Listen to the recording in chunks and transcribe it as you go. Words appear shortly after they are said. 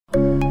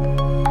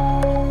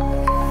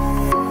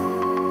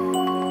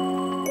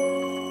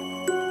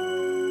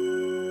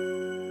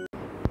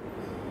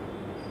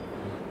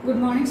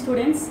Good morning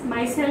students.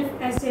 Myself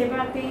as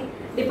Jayabharathi,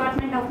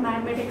 Department of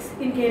Mathematics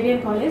in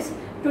K.B.N College.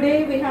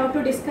 Today we have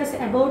to discuss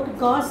about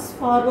Gauss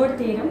forward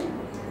theorem.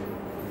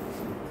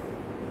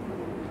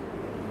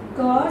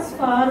 Gauss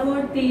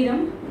forward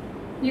theorem,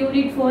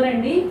 Unit 4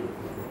 and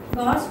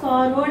Gauss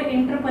forward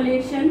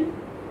interpolation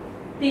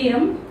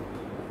theorem.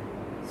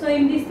 So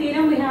in this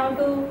theorem we have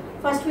to,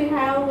 first we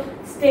have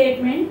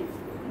statement,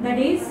 that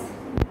is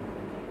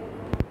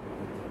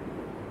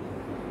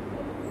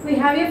we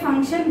have a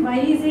function y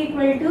is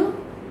equal to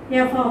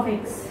f of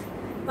x.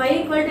 Y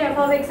equal to f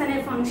of x అనే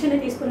function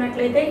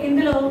తీసుకున్నట్లయితే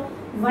ఇందులో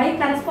y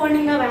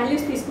corresponding గా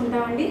values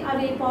తీసుకుంటామండి.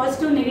 అవి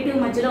positive negative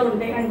మధ్యలో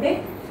ఉంటాయి. అంటే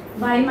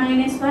y -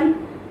 1,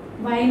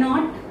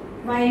 y0,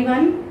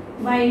 y1,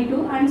 y2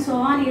 and so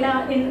on ఇలా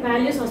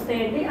వాల్యూస్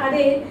వస్తాయండి.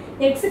 అదే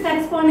x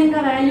కరస్పాండింగ్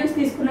గా వాల్యూస్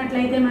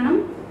తీసుకున్నట్లయితే మనం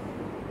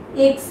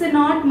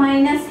x0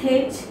 మైనస్ h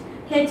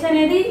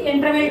అనేది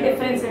ఇంటర్వెల్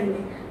డిఫరెన్స్ అండి.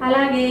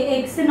 అలాగే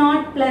x0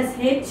 plus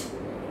h,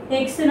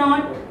 x0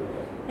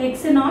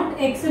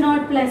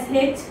 plus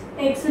h,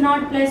 x0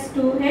 plus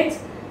 2h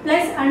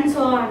plus and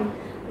so on.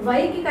 y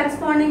కి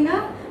కరస్పాండింగ్ గా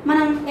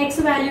మనం x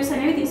వాల్యూస్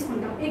అనేవి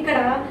తీసుకుంటాం. ఇక్కడ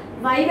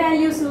y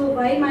values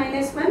y -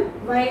 1,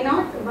 y0,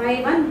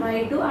 y1,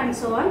 y2 and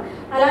so on.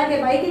 అలాగే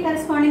y కి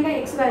కరస్పాండింగ్ గా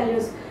x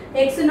values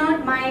x0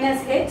 minus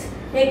h,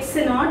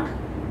 x0,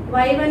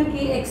 y1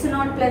 కి x0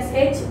 plus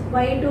h,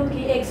 y2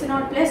 కి x0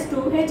 plus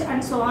 2h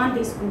and so on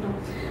తీసుకుంటాం.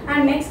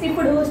 అండ్ నెక్స్ట్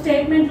ఇప్పుడు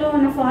స్టేట్మెంట్లో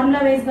ఉన్న ఫార్ములా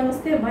వైజ్గా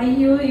వస్తే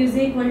yu is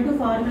equal to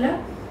formula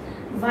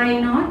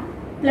y0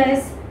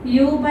 plus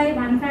u by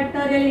 1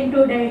 factorial into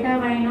delta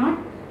y0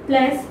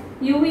 plus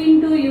u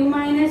into u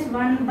minus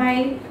 1 by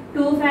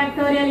 2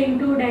 factorial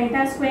into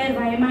delta square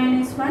y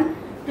minus 1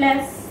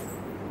 plus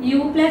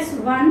u plus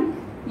 1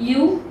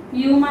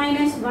 u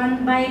minus 1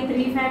 by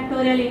 3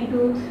 factorial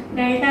into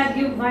delta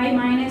cube y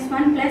minus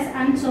 1 plus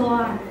and so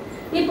on.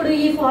 ఇప్పుడు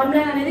ఈ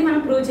formula అనేది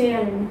మనం prove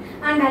చేయాలండి.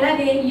 And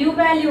అలాగే u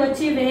value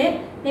వచ్చి wear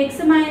x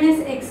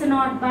minus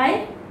x0 by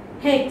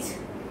h.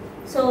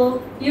 So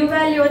u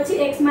value వచ్చి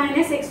x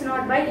minus x0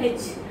 by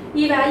h.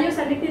 ఈ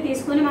values అన్నిటిని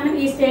తీసుకొని మనం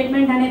ఈ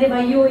స్టేట్మెంట్ అనేది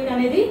yu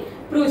అనేది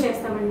ప్రూవ్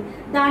చేస్తామండి.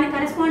 దానికి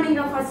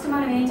కరస్పాండింగ్గా ఫస్ట్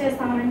మనం ఏం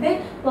చేస్తామంటే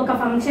ఒక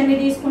ఫంక్షన్ని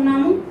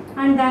తీసుకున్నాము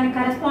అండ్ దానికి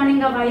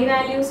కరస్పాండింగ్గా y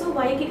వాల్యూస్,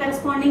 yకి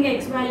కరస్పాండింగ్గా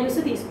x వాల్యూస్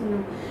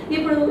తీసుకున్నాము.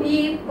 ఇప్పుడు ఈ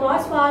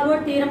గాస్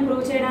ఫార్వర్డ్ థియరం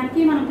ప్రూవ్ చేయడానికి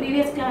మనం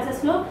ప్రీవియస్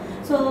క్లాసెస్లో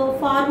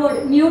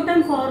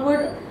న్యూటన్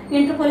ఫార్వర్డ్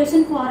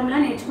ఇంటర్పోలేషన్ ఫార్ములా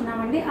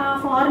నేర్చుకున్నామండి. ఆ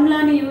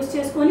ఫార్ములాని యూజ్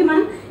చేసుకొని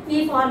మనం ఈ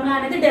ఫార్ములా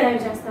అనేది డెరైవ్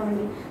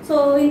చేస్తామండి. సో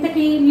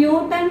ఇంతకీ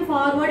Newton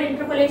forward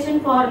interpolation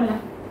formula,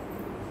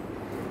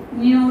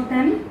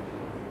 Newton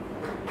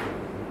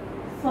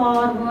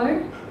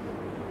forward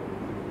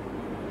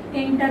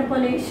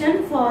interpolation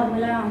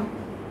formula.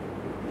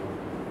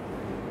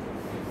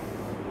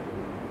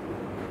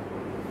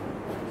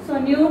 So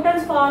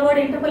Newton's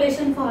forward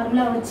interpolation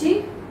formula వచ్చి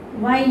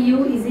yu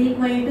is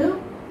equal to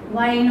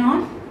y0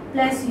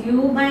 plus u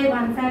by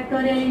 1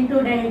 factorial into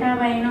delta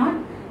y0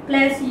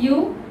 plus u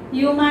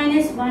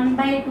minus 1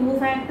 by 2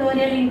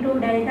 factorial into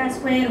delta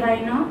square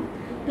y0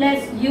 plus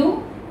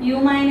u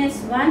minus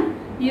 1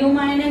 u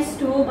minus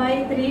 2 by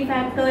 3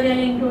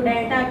 factorial into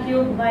delta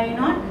cube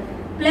y0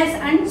 plus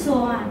and so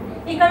on.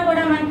 ఇక్కడ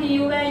కూడా మనకి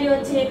u value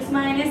వచ్చి x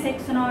minus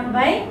x0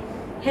 by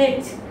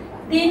h.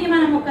 దీన్ని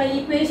మనం ఒక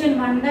equation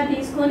 1గా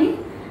తీసుకొని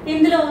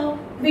ఇందులో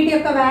వీటి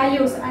యొక్క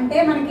వాల్యూస్ అంటే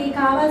మనకి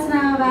కావాల్సిన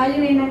వాల్యూ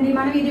ఏంటండి,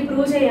 మనం ఇది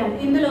ప్రూవ్ చేయాలి.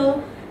 ఇందులో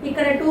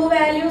ఇక్కడ 2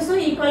 వాల్యూస్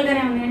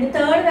ఈక్వల్గానే ఉన్నాయండి.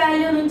 థర్డ్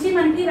వాల్యూ నుంచి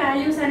మనకి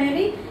వాల్యూస్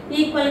అనేవి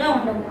ఈక్వల్గా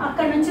ఉండవు.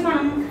 అక్కడ నుంచి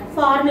మనం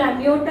formula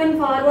Newton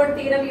forward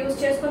theorem use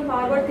చేసుకొని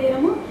ఫార్వర్డ్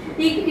థియరము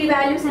ఈ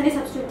వాల్యూస్ అనేవి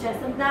సబ్స్టిట్యూట్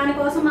చేస్తాం.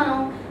 దానికోసం మనం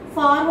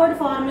ఫార్వర్డ్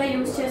ఫార్ములా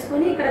యూజ్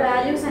చేసుకొని ఇక్కడ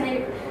వాల్యూస్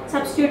అనేవి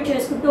సబ్స్టిట్యూట్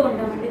చేసుకుంటూ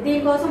ఉంటామండి.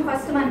 దీనికోసం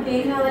ఫస్ట్ మనకి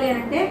ఏం కావాలి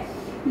అంటే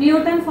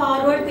న్యూటన్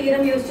ఫార్వర్డ్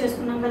థియరం యూజ్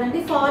చేసుకున్నాం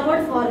కదండి.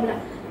 ఫార్వర్డ్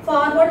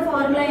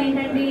ఫార్ములా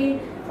ఏంటండి,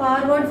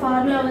 ఫార్వర్డ్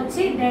ఫార్ములా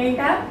వచ్చి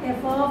delta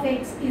f of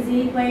x is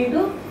equal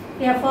to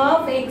f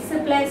of x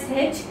plus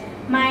h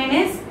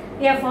minus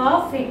f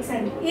of x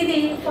అండి. ఇది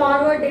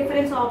ఫార్వర్డ్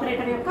డిఫరెన్స్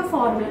ఆపరేటర్ యొక్క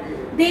ఫార్ములా.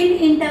 దీన్ని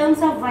ఇన్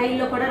టర్మ్స్ ఆఫ్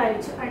వైలో కూడా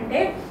రాయొచ్చు. అంటే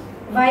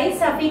y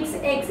suffix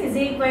x is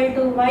equal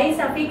to y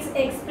suffix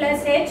x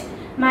plus h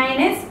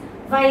minus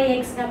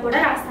yx గా కూడా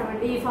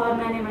రాస్తామండి ఈ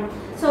ఫార్ములానే మనం.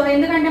 సో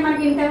ఎందుకంటే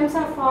మనకి ఇన్ టర్మ్స్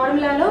ఆఫ్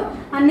ఫార్ములాలో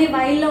అన్ని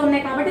వైలో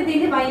ఉన్నాయి కాబట్టి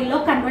దీన్ని వైలో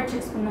కన్వర్ట్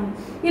చేసుకున్నాం.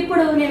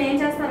 ఇప్పుడు నేను ఏం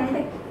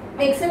చేస్తానంటే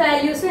X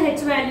values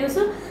H values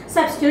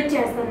substitute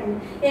చేస్తానండి.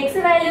 ఎక్స్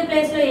వాల్యూ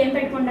ప్లేస్లో ఏం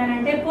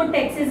పెట్టుకుంటానంటే put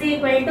x is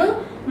equal to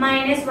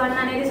 -1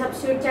 అనేది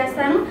సబ్స్టిట్యూట్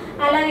చేస్తాను.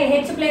 అలాగే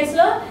హెచ్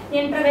ప్లేస్లో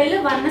ఇంటర్వెల్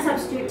 1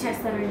 సబ్స్టిట్యూట్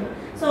చేస్తానండి.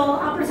 సో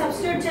అప్పుడు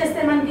సబ్స్టిట్యూట్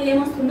చేస్తే మనకి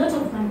ఏమొస్తుందో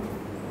చూద్దాం.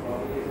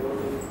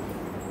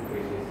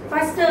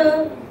 First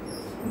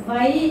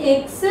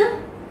yx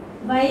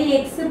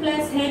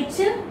plus H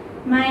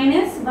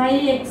minus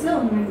yx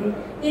ఉందండి.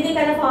 ఇది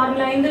కదా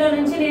ఫార్ములా. ఇందులో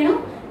నుంచి నేను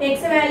x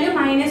వాల్యూ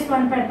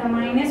 -1 పెడతాను.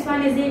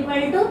 -1 is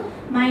equal to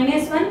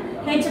 -1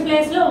 హెచ్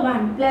ప్లేస్లో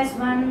 1 ప్లస్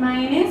 1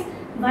 మైనస్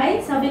y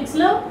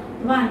సఫిక్స్లో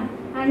 1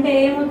 అంటే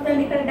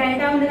ఏమవుతుంది, ఇక్కడ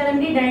డెల్టా ఉంది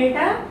కదండి.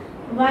 Delta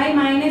y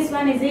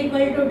 -1 is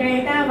equal to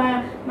delta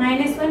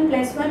 -1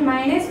 plus 1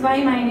 minus y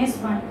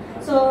 -1.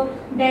 So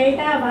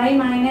delta y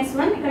minus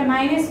 1 ఇక్కడ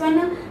 -1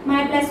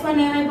 మై +1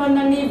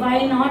 ఏమైపోతుందండి వై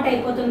నాట్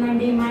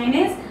అయిపోతుందండి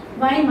minus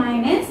y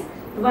minus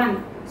 1.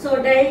 So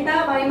delta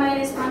y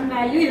minus 1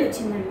 value ఇది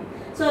వచ్చిందండి.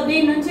 సో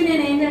దీని నుంచి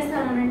నేను ఏం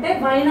చేస్తానంటే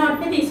వై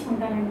నాట్ని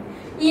తీసుకుంటానండి.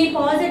 ఈ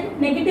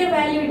నెగిటివ్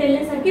వాల్యూ ఇటు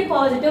వెళ్ళేసరికి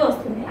పాజిటివ్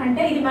వస్తుంది,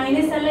 అంటే ఇది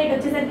మైనస్ అల్ల ఇటు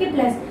వచ్చేసరికి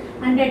ప్లస్,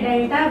 అంటే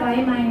డెల్టా వై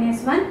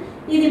మైనస్ 1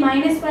 ఇది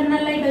 -1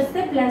 అల్ల ఇటు వస్తే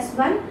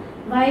 +1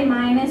 y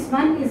minus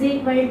 1 is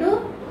equal to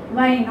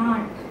why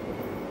not.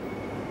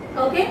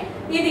 Okay,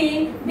 ఇది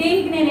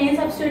దీనికి నేను ఏం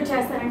సబ్స్టిట్యూట్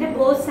చేస్తానంటే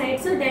బోత్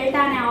సైడ్స్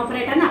డెల్టా అనే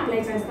ఆపరేటర్ని అప్లై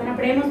చేస్తాను.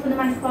 అప్పుడు ఏమొస్తుంది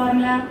మనకి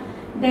formula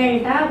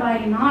delta Y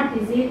not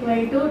is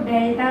equal to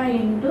delta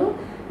into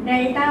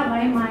delta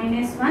y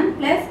minus 1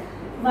 plus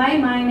y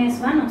minus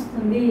 1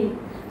 వస్తుంది.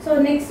 సో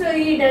నెక్స్ట్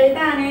ఈ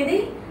డెల్టా అనేది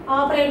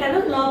ఆపరేటర్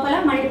లోపల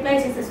మల్టిప్లై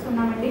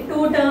చేసేసుకున్నామండి.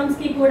 2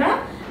 టర్మ్స్కి కూడా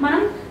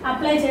మనం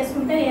అప్లై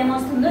చేసుకుంటే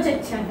ఏమొస్తుందో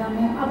చెక్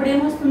చేద్దాము. అప్పుడు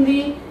ఏమొస్తుంది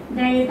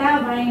delta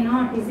Y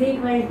not is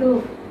equal to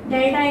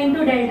delta into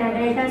delta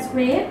delta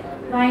square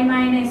y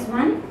minus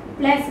 1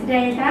 plus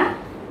delta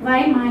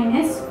y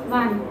minus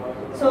 1.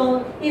 So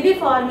ఇది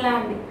ఫార్ములా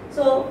అండి.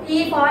 సో ఈ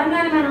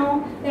ఫార్ములాని మనం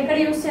ఎక్కడ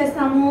యూస్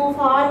చేస్తాము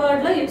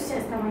ఫార్వర్డ్లో యూస్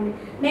చేస్తామండి.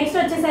 నెక్స్ట్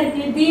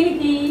వచ్చేసరికి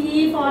దీనికి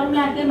ఈ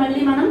ఫార్ములాకి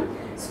మళ్ళీ మనం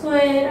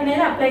స్క్వేర్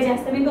అనేది అప్లై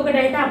చేస్తాం, ఇంకొక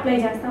డెల్టా అప్లై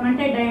చేస్తాం,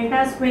 అంటే delta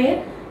square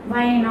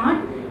y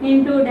naught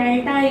into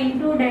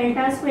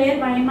delta square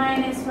y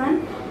minus 1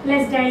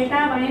 plus delta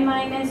y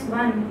minus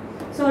 1.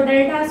 So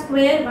delta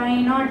square y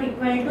not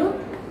equal to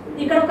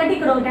ఇక్కడ ఒకటి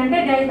ఇక్కడ ఒకటి, అంటే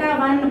డెల్టా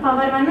 1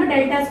 పవర్ 1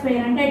 డెల్టా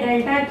స్క్వేర్, అంటే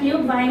డెల్టా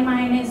క్యూబ్ వై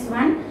మైనస్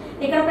 1.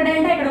 ఇక్కడ ఒక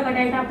డెల్టా ఇక్కడ ఒక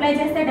డెల్టా అప్లై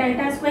చేస్తే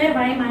delta square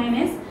y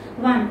minus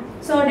 1.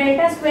 So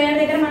delta square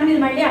దగ్గర మనం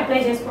ఇది మళ్ళీ అప్లై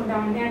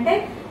చేసుకుంటామండి, అంటే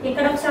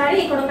ఇక్కడ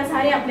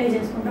ఒకసారి అప్లై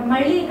చేసుకుంటాం,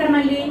 మళ్ళీ ఇక్కడ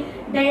మళ్ళీ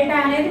డెల్టా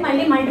అనేది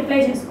మళ్ళీ మల్టిప్లై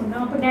చేసుకుంటాం.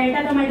 అప్పుడు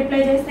డెల్టాతో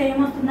మల్టిప్లై చేస్తే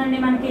ఏమొస్తుందండి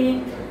మనకి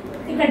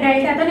ఇక్కడ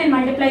డెల్టాతో నేను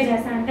మల్టిప్లై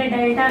చేస్తాను, అంటే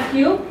delta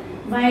cube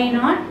y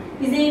not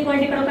is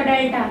equal ఇక్కడ ఒక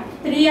డెల్టా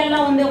 3 అలా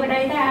ఉంది, ఒక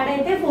డెల్టా యాడ్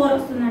అయితే 4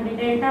 వస్తుందండి,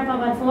 delta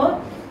power 4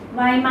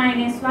 y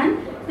minus 1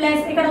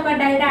 plus ఇక్కడ ఒక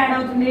డెల్టా యాడ్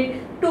అవుతుంది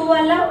 2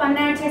 వల్ల 1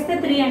 యాడ్ చేస్తే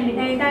 3 అండి,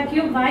 delta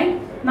cube y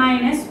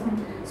minus 1.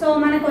 So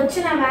మనకు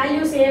వచ్చిన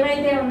వాల్యూస్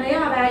ఏవైతే ఉన్నాయో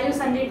ఆ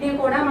వాల్యూస్ అన్నిటినీ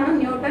కూడా మనం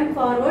న్యూటన్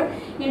ఫార్వర్డ్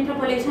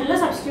ఇంటర్పోలేషన్లో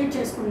సబ్స్టిట్యూట్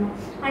చేసుకున్నాం.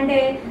 అంటే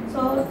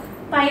సో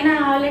పైన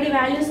ఆల్రెడీ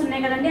వాల్యూస్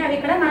ఉన్నాయి కదండి, అవి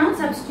ఇక్కడ మనం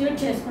సబ్స్టిట్యూట్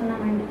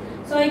చేసుకున్నామండి.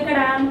 సో ఇక్కడ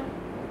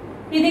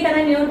ఇది కదా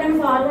Newton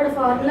forward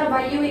formula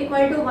you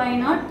equal to why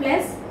not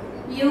plus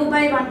you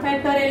by 1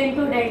 factorial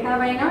into delta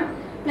Y not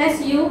plus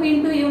you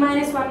into you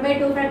minus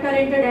 1/2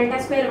 factorial into delta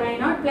square y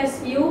not plus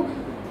you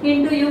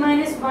into you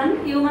minus 1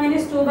 you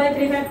minus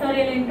 2/3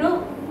 factorial into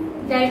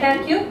delta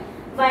cube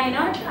y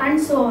not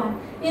and so on.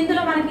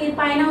 ఇందులో మనకి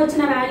పైన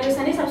వచ్చిన values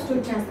అని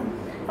substitute చేస్తాం.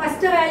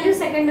 First value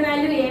second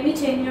value ఏమీ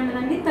change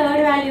ఉండదండి,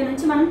 third value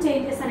నుంచి మనం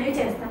చేంజెస్ అనేవి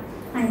చేస్తాం.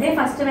 అంటే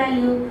first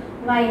value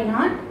why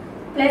not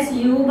plus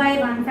you by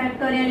 1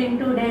 factorial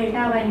into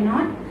delta Y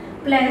not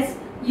plus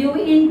you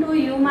into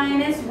you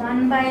minus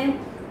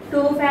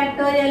 1/2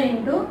 factorial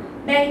into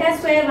delta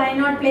square y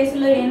not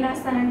ప్లేస్లో ఏం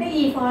రాస్తానంటే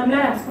ఈ ఫార్ములా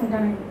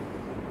రాసుకుంటానండి.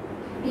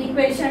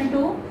 ఈక్వేషన్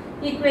 2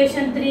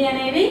 ఈక్వేషన్ 3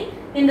 అనేవి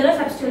ఇందులో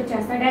సబ్స్టిట్యూట్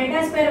చేస్తాను. డెల్టా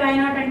స్క్వేర్ వై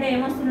నాట్ అంటే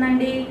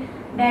ఏమొస్తుందండి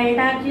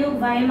delta cube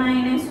y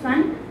minus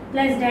 1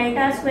 plus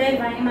delta square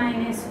y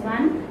minus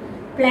 1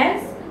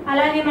 plus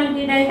అలాగే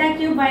మనకి delta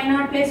cube y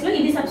not ప్లేస్లో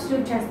ఇది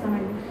సబ్స్టిట్యూట్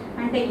చేస్తామండి,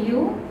 అంటే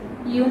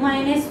you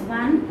minus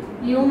 1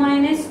 you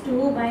minus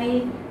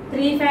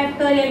 2/3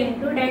 factorial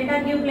into delta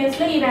cube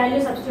ప్లేస్లో ఈ వాల్యూ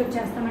సబ్స్టిట్యూట్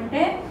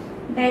చేస్తామంటే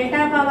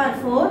delta power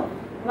 4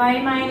 y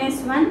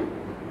minus 1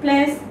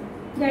 plus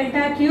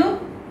delta cube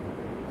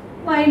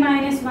y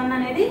minus 1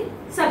 అనేది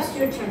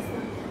సబ్స్టిట్యూట్ చేస్తాం.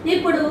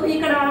 ఇప్పుడు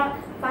ఇక్కడ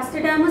ఫస్ట్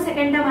టర్మ్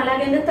సెకండ్ టర్మ్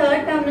అలాగే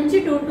థర్డ్ టర్మ్ నుంచి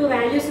 2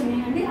 వాల్యూస్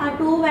ఉన్నాయండి, ఆ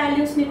 2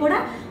 వాల్యూస్ని కూడా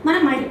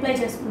మనం మల్టిప్లై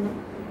చేసుకుందాం.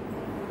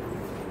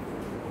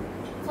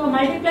 సో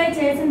మల్టిప్లై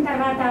చేసిన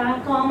తర్వాత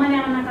కామన్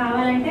ఏమన్నా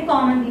కావాలంటే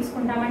కామన్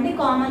తీసుకుంటామండి,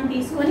 కామన్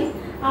తీసుకొని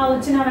ఆ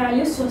వచ్చిన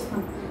వాల్యూస్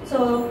చూస్తాం. సో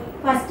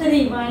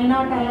ఫస్ట్ది వై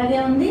నాట్ అలాగే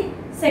ఉంది,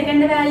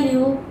 second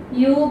value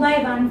you by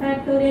 1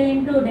 factorial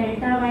into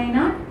delta Y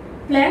not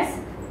plus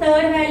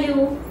third value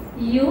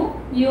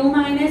you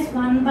minus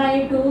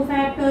 1/2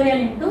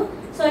 factorial into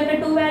so ఇక్కడ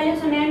 2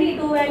 వాల్యూస్ ఉన్నాయండి, ఈ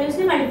 2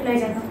 వాల్యూస్ని మల్టిప్లై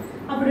చేద్దాం.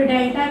 అప్పుడు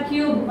delta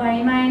cube y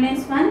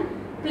minus 1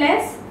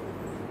 plus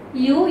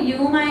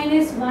you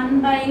minus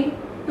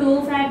 1/2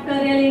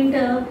 factorial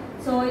into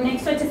so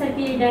next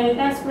వచ్చేసరికి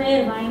delta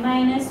square y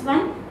minus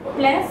 1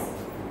 plus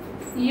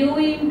you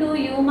into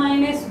you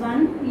minus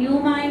 1 you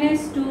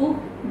minus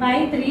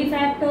 2/3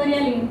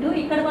 factorial into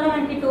ఇక్కడ కూడా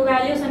మనకి 2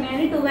 వాల్యూస్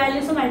ఉన్నాయండి, 2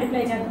 వాల్యూస్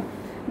మల్టిప్లై చేద్దాం.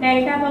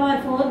 Delta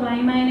power 4 y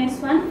minus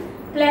 1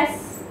 plus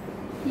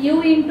you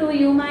into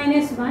you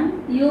minus 1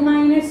 you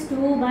minus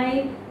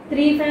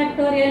 2/3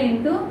 factorial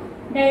into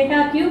delta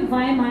cube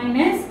y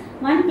minus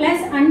 1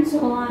 plus and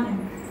so on.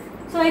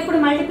 So ఇప్పుడు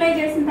multiply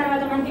చేసిన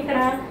తర్వాత మనకి ఇక్కడ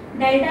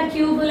డెల్టా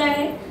క్యూబులు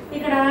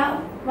ఇక్కడ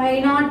why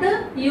not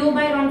you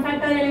by 1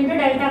 factorial into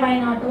delta Y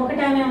not ఒక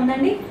టర్మే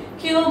ఉందండి,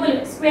 క్యూబుల్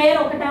square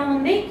ఒక term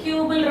ఉంది,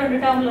 క్యూబుల్ 2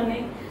 టర్మ్లు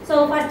ఉన్నాయి. సో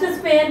ఫస్ట్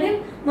స్క్వేర్ని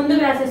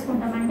ముందుకు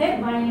రాసేసుకుంటాం, అంటే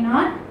why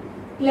not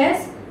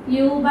plus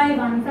u by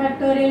 1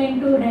 factorial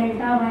into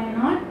delta y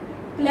naught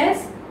plus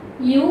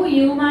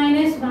u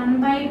minus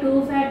 1 by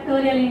 2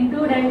 factorial into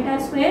delta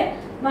square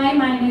y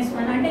minus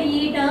 1 అంటే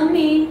ఈ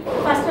టర్మ్ని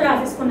first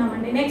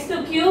రాసేసుకున్నామండి. Next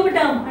cube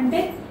term అంటే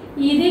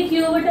ఇది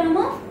క్యూబ్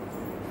టర్మ్,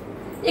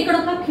 ఇక్కడ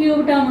ఒక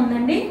క్యూబ్ టర్మ్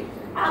ఉందండి.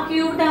 ఆ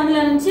క్యూబ్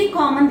టర్మ్ల నుంచి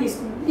కామన్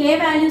తీసుకున్నాం. ఏ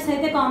వాల్యూస్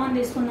అయితే కామన్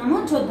తీసుకున్నామో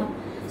చూద్దాం.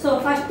 సో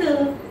ఫస్ట్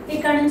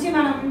ఇక్కడ నుంచి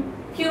మనం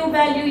cube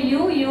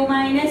value u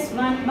minus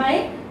 1 by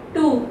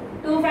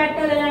 2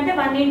 factorial అంటే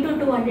 1 into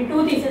 2 అండి,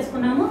 2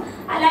 తీసేసుకున్నాము.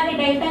 అలాగే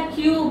డెల్టా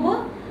క్యూబ్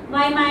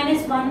y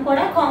మైనస్ 1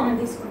 కూడా కామన్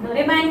తీసుకుంటాం.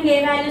 రిమైనింగ్ ఏ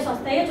వాల్యూస్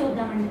వస్తాయో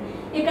చూద్దామండి.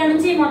 ఇక్కడ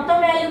నుంచి మొత్తం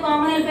వాల్యూ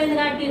కామన్ వెళ్ళిపోయింది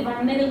కాబట్టి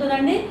 1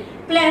 మిగులుతుందండి.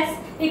 ప్లస్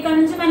ఇక్కడ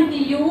నుంచి మనకి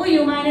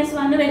u మైనస్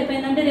 1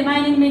 వెళ్ళిపోయిందంటే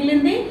రిమైనింగ్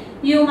మిగిలింది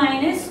u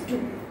మైనస్ 2.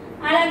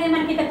 అలాగే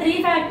మనకి ఇక్కడ 3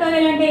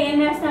 ఫ్యాక్టోరియల్ అంటే ఏం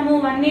వేస్తాము,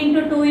 1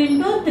 into 2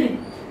 into 3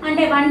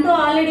 అంటే 1 2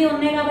 ఆల్రెడీ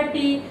ఉన్నాయి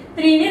కాబట్టి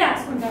 3ని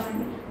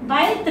రాసుకుంటామండి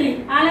బై 3.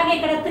 అలాగే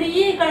ఇక్కడ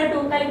 3 ఇక్కడ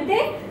 2 కలిపితే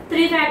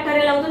 3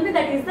 ఫ్యాక్టోరియల్ అవుతుంది,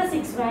 దట్ ఈస్ ద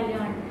 6 వాల్యూ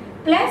అండి.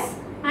 Plus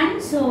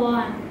and so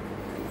on.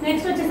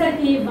 Next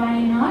వచ్చేసరికి y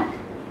not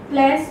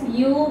plus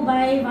u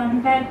by 1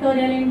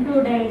 factorial into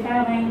delta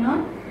y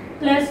not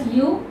plus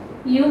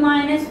u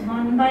minus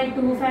 1 by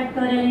 2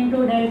 factorial into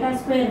delta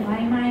square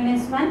y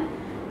minus 1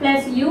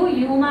 plus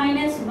u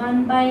minus 1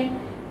 by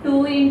 2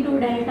 into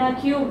delta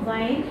cube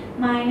y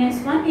minus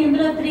 1.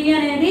 ఇందులో 3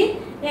 అనేది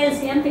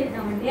LCM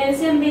తీద్దామండి.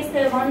 LCM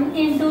తీస్తే 1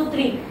 into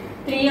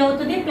 3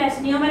 అవుతుంది. Plus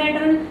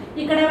numerator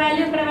ఇక్కడ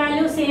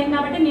value same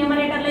కాబట్టి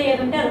న్యూమరేటర్లో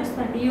ఏది ఉంటే అది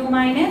వస్తుంది. u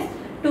minus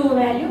 2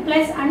 value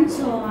plus and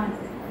so on.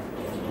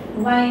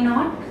 y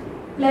not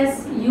plus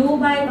u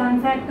by 1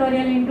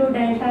 factorial into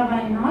delta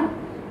y not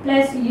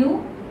plus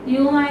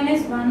u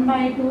minus 1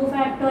 by 2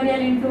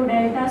 factorial into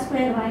delta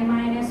square y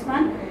minus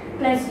 1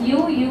 plus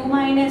u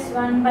minus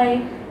 1 by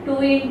 2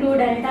 into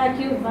delta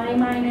cube y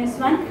minus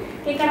 1.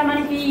 ఇక్కడ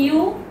మనకి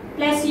u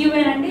plus u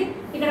అండి.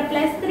 ఇక్కడ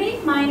plus 3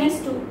 minus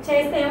 2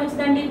 చేస్తే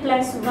ఏమొచ్చిందండి,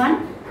 plus 1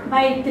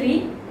 by 3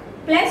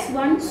 plus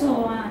 1 so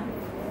on.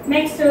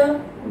 Next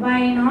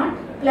y not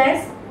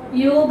plus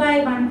u by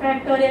 1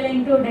 factorial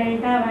into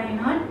delta y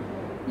not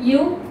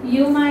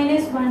u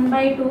minus 1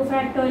 by 2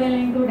 factorial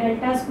into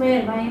delta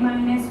square y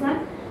minus 1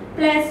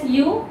 plus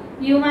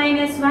u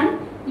minus 1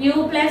 u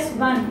plus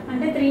 1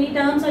 అంటే 3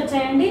 terms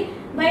వచ్చాయండి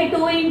by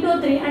 2 into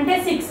 3 అంటే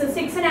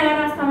 6ని ఎలా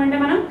రాస్తామంటే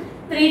మనం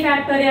 3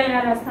 ఫ్యాక్టోరియల్గా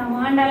రాస్తాము.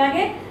 And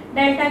అలాగే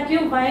delta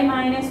cube y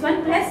minus 1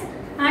 plus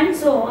and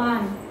so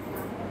on.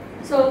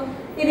 So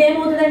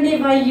ఇదేమవుతుందండి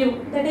yu,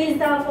 that is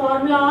the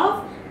formula of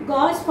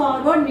gas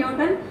forward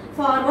Newton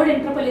forward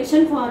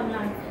interpolation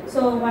formula.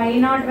 So y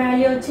not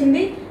value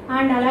వచ్చింది.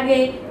 And అలాగే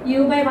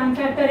u by 1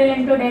 factorial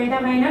into delta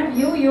y not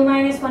u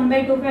minus 1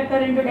 by 2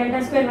 factorial into delta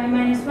square y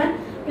minus 1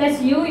 plus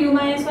u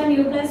minus 1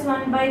 u plus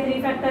 1 by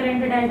 3 factorial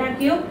into delta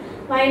cube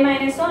y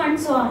minus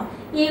and so on.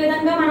 ఈ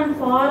విధంగా మనం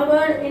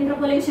forward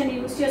interpolation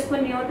use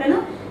చేసుకుని Newton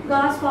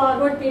gas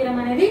forward theorem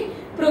అనేది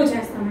prove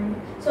చేస్తామండి.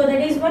 So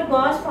that is what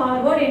gas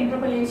forward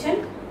interpolation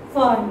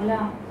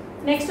formula.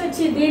 Next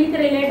వచ్చి దీనికి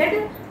related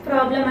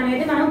problem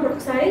అనేది మనం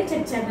ఒకసారి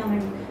చెక్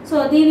చేద్దామండి. సో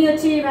దీని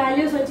వచ్చి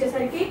వాల్యూస్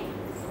వచ్చేసరికి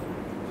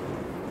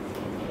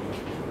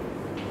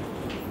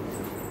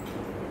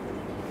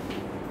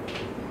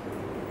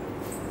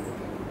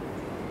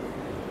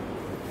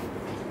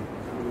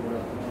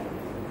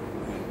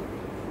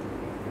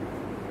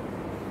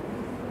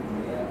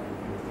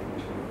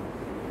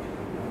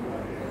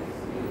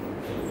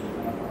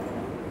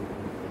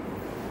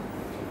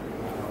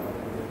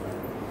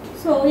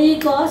సో ఈ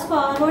గాస్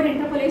ఫార్వర్డ్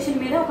ఇంటర్పోలేషన్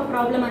మీద ఒక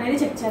ప్రాబ్లం అనేది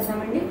చెక్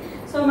చేద్దామండి.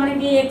 సో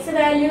మనకి X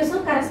values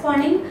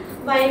corresponding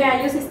why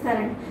values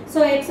ఇస్తారండి. సో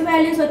ఎక్స్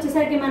వాల్యూస్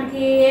వచ్చేసరికి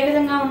మనకి ఏ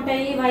విధంగా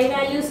ఉంటాయి, వై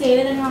వాల్యూస్ ఏ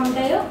విధంగా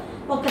ఉంటాయో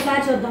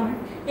ఒక్కసారి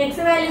చూద్దామండి.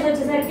 ఎక్స్ వాల్యూస్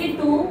వచ్చేసరికి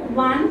 2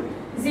 1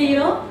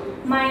 0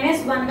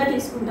 మైనస్ 1గా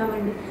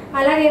తీసుకుంటామండి.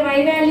 అలాగే వై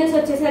వాల్యూస్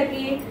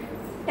వచ్చేసరికి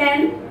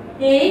 10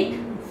 8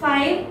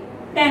 5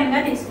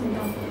 10గా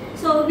తీసుకుంటాం.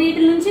 సో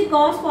వీటి నుంచి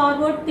గాస్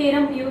ఫార్వర్డ్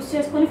థియరం యూజ్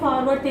చేసుకొని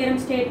ఫార్వర్డ్ థియరం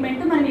స్టేట్మెంట్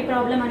మనం ఈ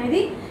ప్రాబ్లం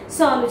అనేది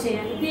సాల్వ్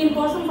చేయాలి.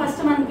 దీనికోసం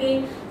ఫస్ట్ మనకి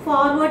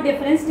ఫార్వర్డ్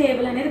డిఫరెన్స్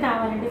టేబుల్ అనేది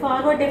కావాలండి.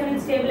 ఫార్వర్డ్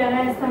డిఫరెన్స్ టేబుల్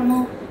ఎలా వేస్తాము,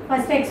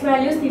 ఫస్ట్ ఎక్స్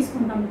వాల్యూస్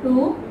తీసుకుంటాం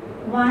 2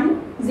 1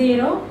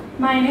 0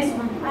 మైనస్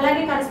 1.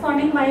 అలాగే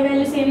కరస్పాండింగ్ వై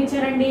వాల్యూస్ ఏమి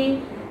ఇచ్చారండి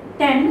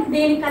 10,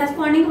 దీనికి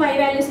కరస్పాండింగ్ వై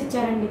వాల్యూస్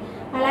ఇచ్చారండి.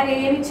 అలాగే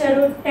ఏమి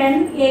ఇచ్చారు 10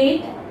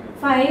 8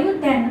 5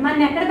 10.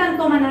 మనం ఎక్కడ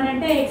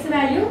కనుక్కోమన్నారంటే ఎక్స్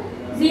వాల్యూ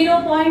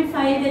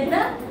 0.5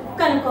 దగ్గర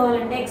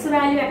కనుక్కోవాలండి. ఎక్స్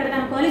వాల్యూ ఎక్కడ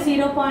కనుక్కోవాలి,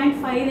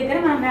 0.5 దగ్గర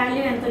మన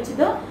వాల్యూ ఎంత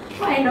వచ్చిందో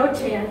ఫైండ్ అవుట్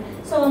చేయాలి.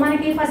 సో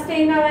మనకి ఫస్ట్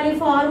ఏం కావాలి,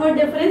 ఫార్వర్డ్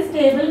డిఫరెన్స్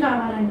టేబుల్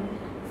కావాలండి.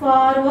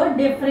 ఫార్వర్డ్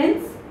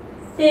డిఫరెన్స్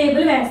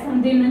టేబుల్ వేస్తాం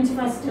దీని నుంచి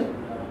first.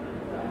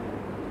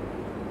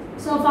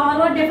 So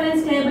forward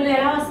difference table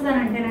ఎలా వస్తుంది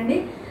అని అంటేనండి,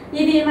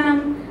 ఇది మనం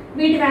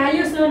వీటి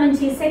వాల్యూస్లో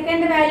నుంచి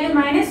second value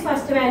minus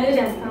first value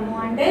చేస్తాము.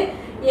 అంటే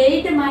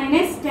 8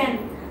 మైనస్ 10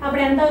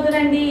 అప్పుడు ఎంత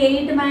అవుతుందండి,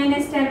 8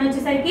 మైనస్ 10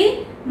 వచ్చేసరికి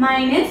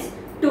మైనస్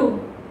 2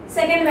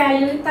 సెకండ్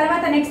వాల్యూ.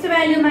 తర్వాత next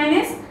value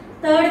minus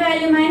third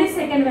value minus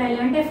second value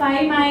అంటే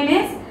 5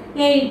 మైనస్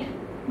 8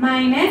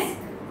 మైనస్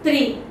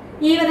 3.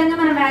 ఈ విధంగా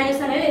మనం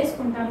వాల్యూస్ అనేవి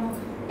వేసుకుంటాము.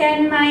 10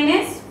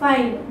 minus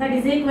 5 that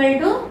is equal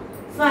to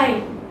 5.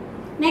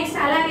 Next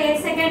అలాగే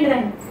సెకండ్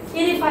రన్,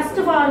 ఇది ఫస్ట్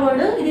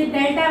ఫార్వర్డ్, ఇది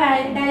డెల్టా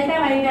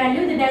వై వాల్యూ,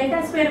 ఇది డెల్టా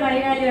స్క్వేర్ వై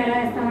వాల్యూ ఎలా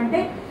వేస్తామంటే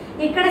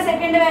ఇక్కడ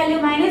second value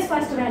minus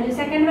first value,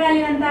 second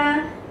value ఎంత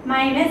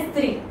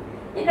 -3,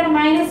 ఇక్కడ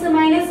మైనస్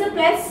మైనస్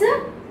ప్లస్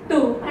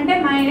 2 అంటే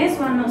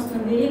 -1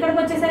 వస్తుంది. ఇక్కడికి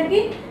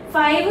వచ్చేసరికి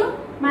 5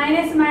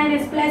 minus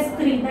minus plus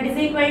 3 that is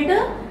equal to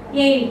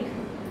 8.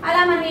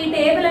 అలా మనం ఈ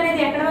టేబుల్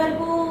అనేది ఎక్కడ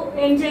వరకు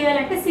ఏం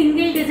చేయాలంటే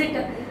సింగిల్ డిజిట్,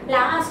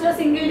 లాస్ట్లో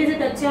సింగిల్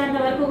డిజిట్ వచ్చేంత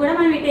వరకు కూడా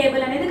మనం ఈ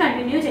టేబుల్ అనేది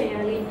కంటిన్యూ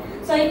చేయాలి.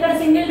 సో ఇక్కడ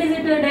single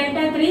digit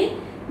delta 3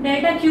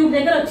 delta cube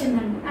దగ్గర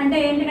వచ్చిందండి, అంటే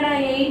ఏంటి ఇక్కడ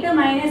 8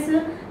 minus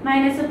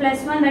minus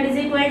plus 1 that is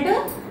equal to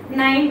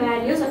 9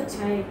 values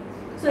వచ్చాయి.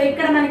 సో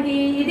ఇక్కడ మనకి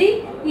ఇది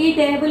ఈ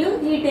టేబుల్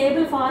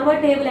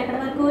ఫార్వర్డ్ టేబుల్ ఎక్కడ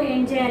వరకు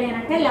ఏం చేయాలి అని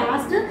అంటే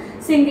లాస్ట్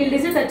సింగిల్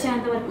డిజిట్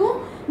వచ్చేంత వరకు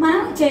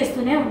మనం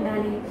చేస్తూనే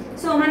ఉండాలి.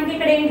 సో మనకి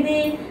ఇక్కడ ఏంటిది,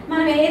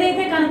 మనం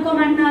ఏదైతే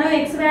కనుక్కోమంటున్నారో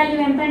ఎక్స్ వాల్యూ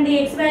ఎంత అండి,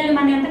 ఎక్స్ వాల్యూ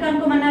మనం ఎంత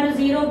కనుక్కోమన్నారు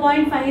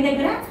 0.5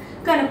 దగ్గర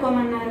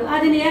కనుక్కోమన్నారు.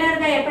 అది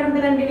నియరర్గా ఎక్కడ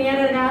ఉంటుందండి,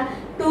 నియరర్గా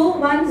 2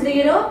 1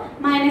 0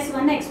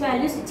 -1 ఎక్స్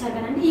వాల్యూస్ ఇచ్చారు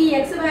కదండి. ఈ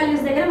ఎక్స్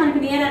వాల్యూస్ దగ్గర మనకి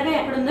నియరర్గా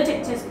ఎక్కడ ఉందో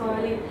చెక్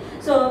చేసుకోవాలి.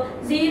 సో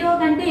 0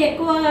 కంటే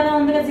ఎక్కువగా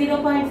ఉంది కదా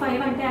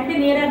 0.5 అంటే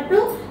నియరర్ టు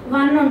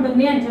 1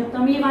 ఉంటుంది అని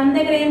చెప్తాం. ఈ 1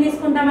 దగ్గర ఏం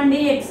తీసుకుంటామండి,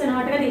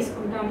 x0గా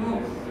తీసుకుంటాము.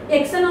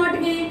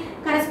 x0కి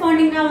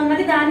కరెస్పాండింగ్గా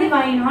ఉన్నది దాన్ని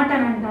y0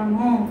 అని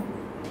అంటాము.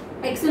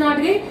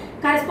 x0కి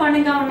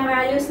కరెస్పాండింగ్గా ఉన్న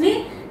వాల్యూస్ని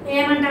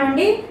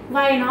ఏమంటామండి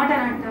y0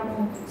 అని అంటాము.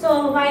 సో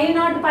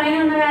y0 పైన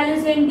ఉన్న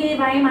వాల్యూస్ ఏంటి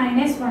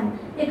y-1,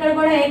 ఇక్కడ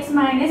కూడా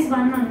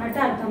x-1 అన్నట్టు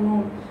అర్థము.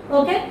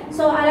 ఓకే,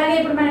 సో అలాగే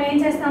ఇప్పుడు మనం ఏం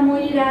చేస్తాము,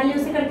 ఈ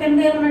వాల్యూస్ ఇక్కడ కింద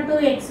ఏమున్నట్టు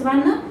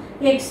x1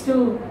 x2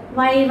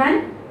 y1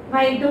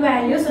 y2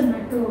 values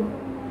ఉన్నట్టు.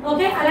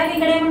 ఓకే, అలాగే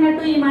ఇక్కడ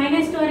ఏమున్నట్టు ఈ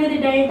 -2 అనేది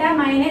డెల్టా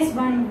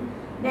 -1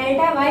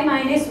 డెల్టా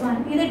y-1,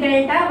 ఇది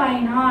డెల్టా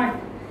y0,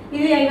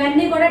 ఇది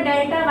ఇవన్నీ కూడా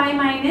డెల్టా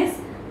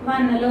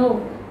y-1లో,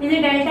 ఇది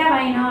డెల్టా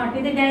y0,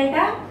 ఇది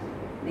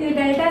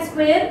డెల్టా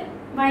స్క్వేర్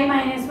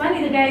y-1,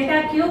 ఇది డెల్టా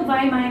క్యూబ్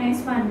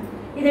y-1,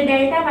 ఇది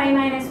delta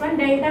y-1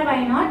 delta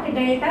y0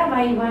 delta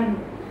y1,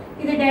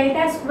 ఇది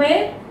డెల్టా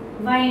స్క్వేర్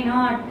y0.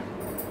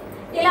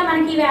 ఇలా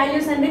మనకి ఈ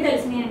వాల్యూస్ అన్నీ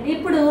తెలిసినాయండి.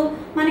 ఇప్పుడు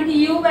మనకి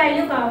u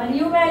వాల్యూ కావాలి.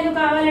 u వాల్యూ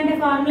కావాలంటే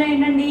ఫార్ములా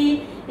ఏంటండి,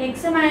 x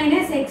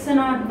minus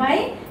x0 by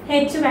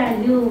h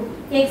value.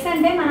 x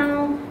అంటే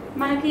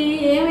మనకి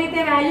ఏమైతే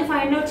వాల్యూ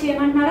ఫైండ్ అవుట్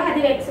చేయమంటున్నారో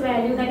అది x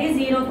value that is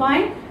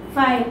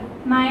 0.5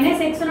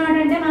 minus x0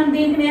 అంటే మనం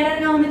దీనికి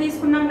నేరర్గా ఉంది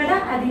తీసుకున్నాం కదా,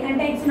 అది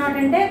అంటే x0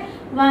 అంటే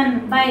 1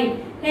 బై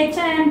h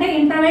అంటే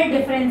ఇంటర్వెల్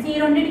డిఫరెన్స్. ఈ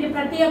రెండింటికి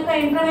ప్రతి ఒక్క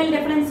ఇంటర్వెల్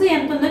డిఫరెన్స్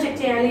ఎంత ఉందో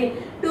చెక్ చేయాలి.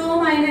 2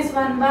 మైనస్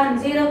 1 1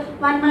 0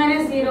 1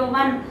 మైనస్ 0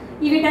 1,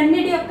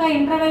 వీటన్నిటి యొక్క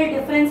ఇంటర్వెల్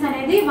డిఫరెన్స్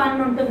అనేది 1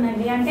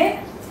 ఉంటుందండి. అంటే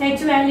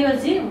h వాల్యూ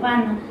వచ్చి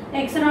 1,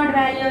 x0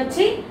 వాల్యూ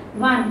వచ్చి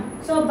 1,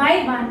 సో బై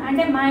 1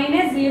 అంటే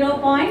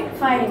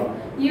 -0.5.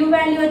 u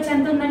వాల్యూ వచ్చి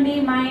ఎంత ఉందండి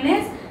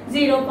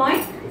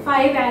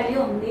 -0.5 వాల్యూ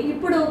ఉంది.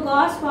 ఇప్పుడు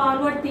గాస్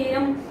ఫార్వర్డ్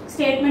థీరం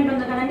స్టేట్మెంట్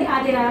ఉంది కదండి,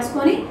 అది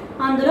రాసుకొని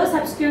అందులో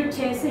సబ్స్టిట్యూట్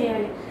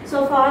చేసేయాలి. సో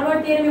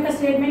ఫార్వర్డ్ థీరం యొక్క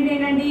స్టేట్మెంట్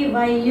ఏంటండి,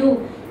 yu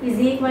is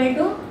equal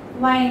to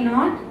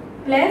y0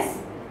 plus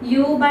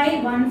u by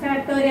 1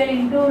 factorial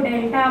into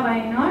delta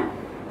y0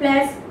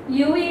 plus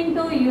u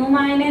into u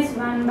minus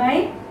 1 by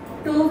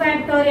 2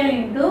 factorial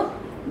into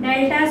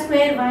delta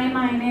square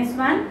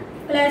y-1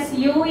 plus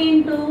u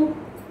into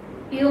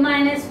u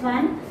minus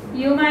 1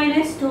 u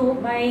minus 2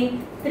 by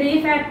 3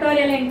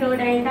 factorial into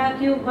delta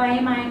cube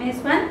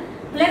y-1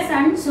 plus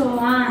and so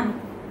on.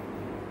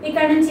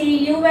 ఇక్కడ నుంచి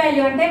u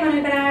value అంటే మనం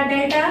ఇక్కడ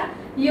delta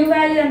u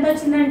value ఎంత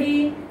వచ్చిందండి,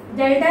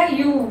 delta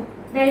u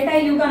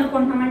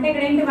అనుకుంటున్నాం. అంటే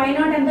ఇక్కడ ఏంటి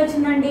y0 ఎంత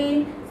వచ్చిందండి,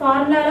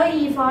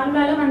 ఈ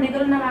ఫార్ములాలో మన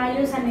దగ్గర ఉన్న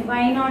వాల్యూస్ అన్ని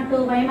y0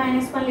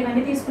 y-1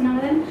 ఇవన్నీ తీసుకున్నాం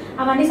కదా,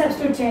 అవన్నీ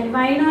సబ్స్టిట్యూట్ చేయాలి.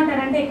 y0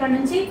 అంటే ఇక్కడ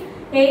నుంచి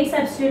 8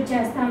 సబ్స్టిట్యూట్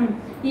చేస్తాం.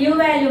 u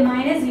value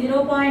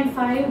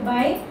 -0.5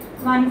 by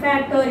 1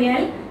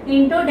 factorial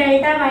into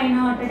delta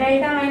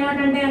y0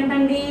 అంటే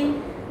ఎంతండి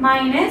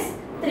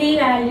 -3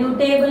 వాల్యూ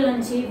టేబుల్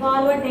నుంచి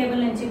ఫార్వర్డ్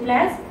టేబుల్ నుంచి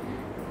plus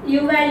u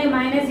value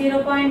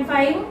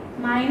 -0.5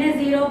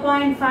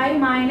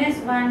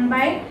 -1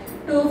 by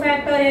 2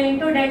 factorial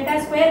into delta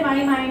square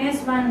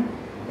y-1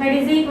 that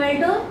is equal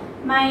to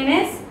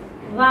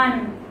 -1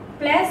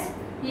 plus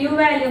u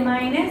value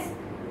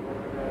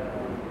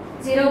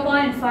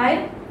 -0.5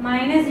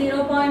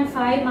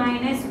 -0.5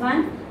 -1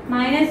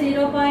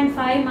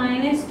 -0.5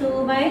 -2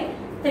 by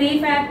 3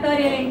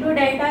 factorial into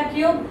delta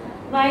cube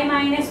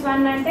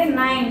y-1 అంటే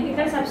 9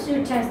 ఇక్కడ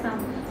substitute చేస్తాం.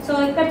 So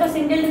ఇక్కడతో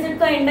single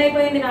డిజిట్తో end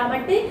అయిపోయింది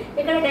కాబట్టి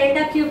ఇక్కడ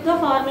డెల్టా క్యూబ్తో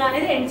ఫార్ములా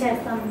అనేది ఎండ్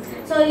చేస్తాం.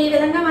 సో ఈ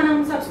విధంగా మనం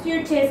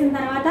సబ్స్టిట్యూట్ చేసిన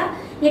తర్వాత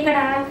ఇక్కడ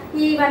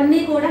ఇవన్నీ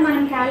కూడా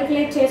మనం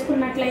క్యాలిక్యులేట్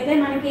చేసుకున్నట్లయితే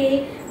మనకి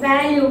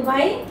వాల్యూ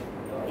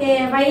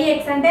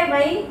yx అంటే y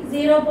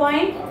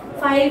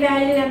 0.5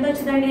 వాల్యూ ఎంత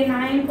వచ్చిందండి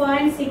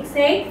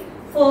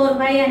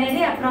 9.684y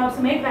అనేది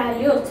అప్రాక్సిమేట్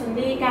వాల్యూ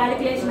వచ్చింది ఈ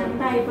క్యాలిక్యులేషన్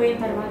అంతా అయిపోయిన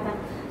తర్వాత.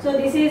 So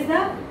this is the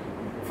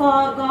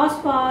gas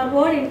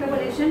forward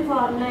interpolation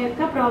formula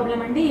యొక్క ప్రాబ్లం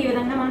అండి. ఈ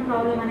విధంగా మనం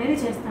ప్రాబ్లం అనేది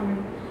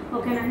చేస్తామండి.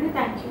 ఓకేనండి,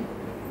 థ్యాంక్ యూ.